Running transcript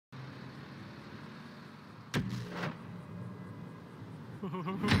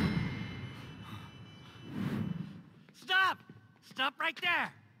Stop! Stop right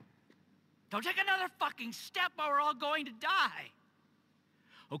there! Don't take another fucking step or we're all going to die.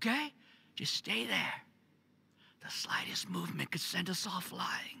 Okay? Just stay there. The slightest movement could send us all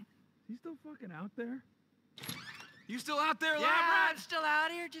flying. He's still fucking out there? You still out there, Yeah, lab I'm still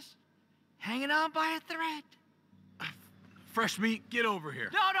out here, just hanging on by a thread. Fresh meat, get over here.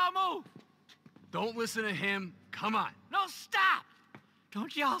 No, don't move! Don't listen to him. Come on. No, stop!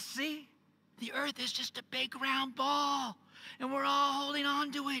 Don't y'all see? The Earth is just a big round ball, and we're all holding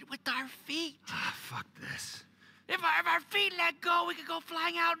on to it with our feet. Ah, fuck this. If our feet let go, we could go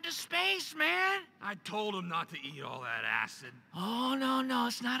flying out into space, man. I told him not to eat all that acid. Oh, no,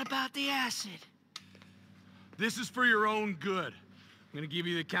 it's not about the acid. This is for your own good. I'm gonna give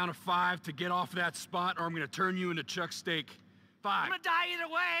you the count of 5 to get off that spot, or I'm gonna turn you into Chuck Steak. 5. I'm gonna die either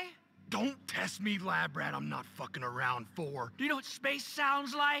way. Don't test me, lab rat. I'm not fucking around. 4. Do you know what space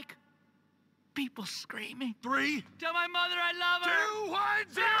sounds like? People screaming. 3. Tell my mother I love her. 2,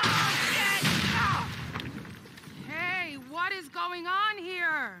 1, 0! Shit! No! Hey, what is going on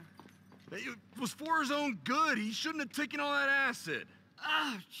here? It was for his own good. He shouldn't have taken all that acid.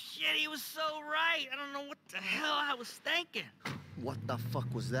 Oh, shit, he was so right. I don't know what the hell I was thinking. What the fuck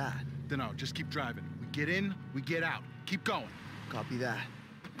was that? Dunno, just keep driving. We get in, we get out. Keep going. Copy that.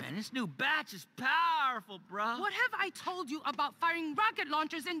 Man, this new batch is powerful, bro. What have I told you about firing rocket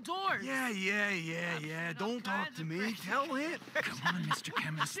launchers indoors? Yeah. Don't talk to me. Tell him. Come on, Mr.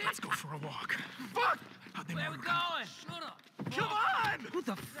 Chemist. Let's go for a walk. Fuck! Where are we going? Shut up. Come on! Who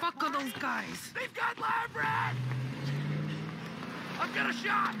the fuck are those guys? They've got lab rat! I've got a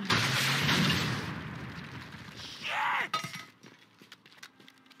shot! Shit!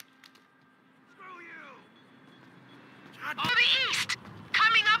 Screw you! God. To the east!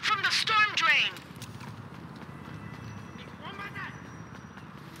 Coming up from the storm drain!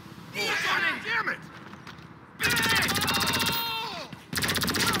 Damn it!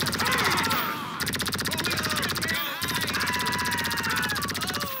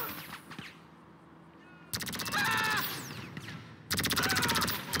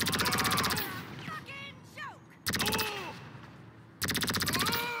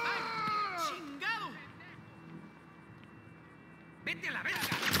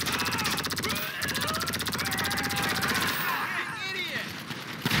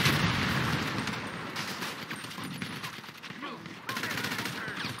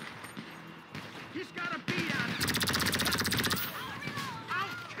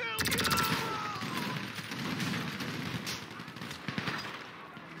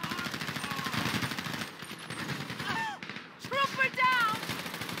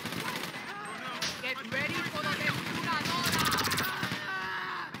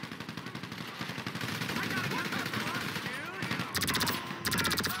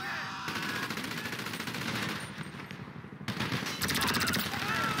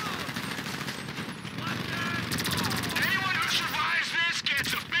 Anyone who survives this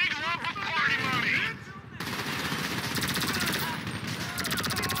gets a big lump of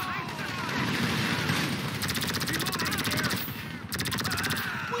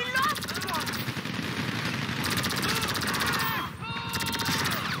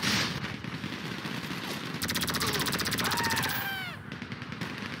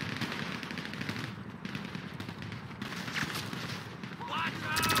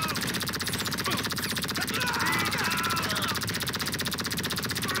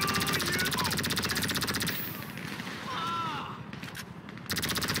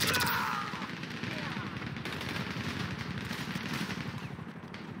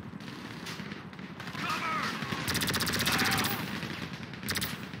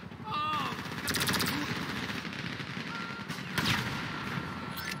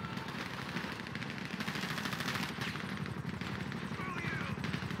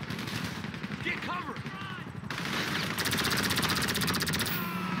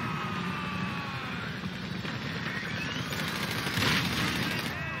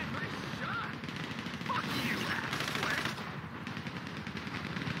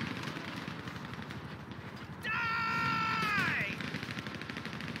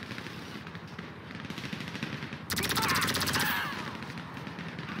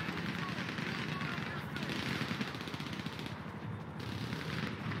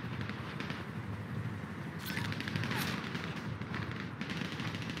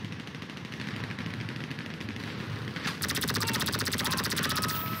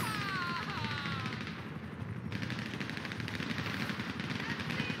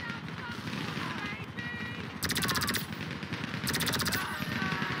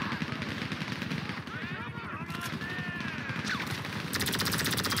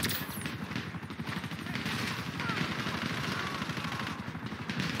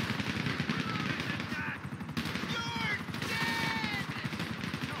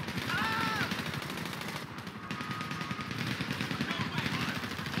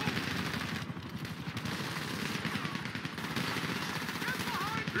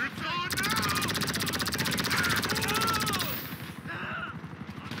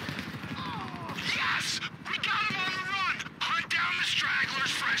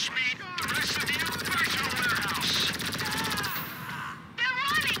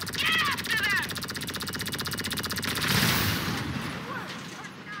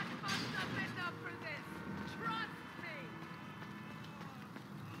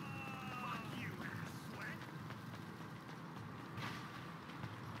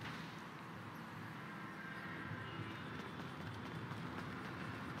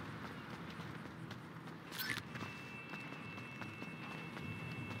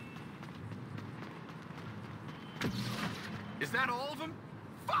Is that all of them?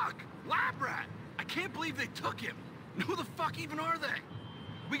 Fuck! Lab rat! I can't believe they took him. Who the fuck even are they?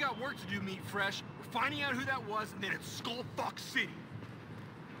 We got work to do, Meat Fresh. We're finding out who that was, and then it's Skull Fuck City.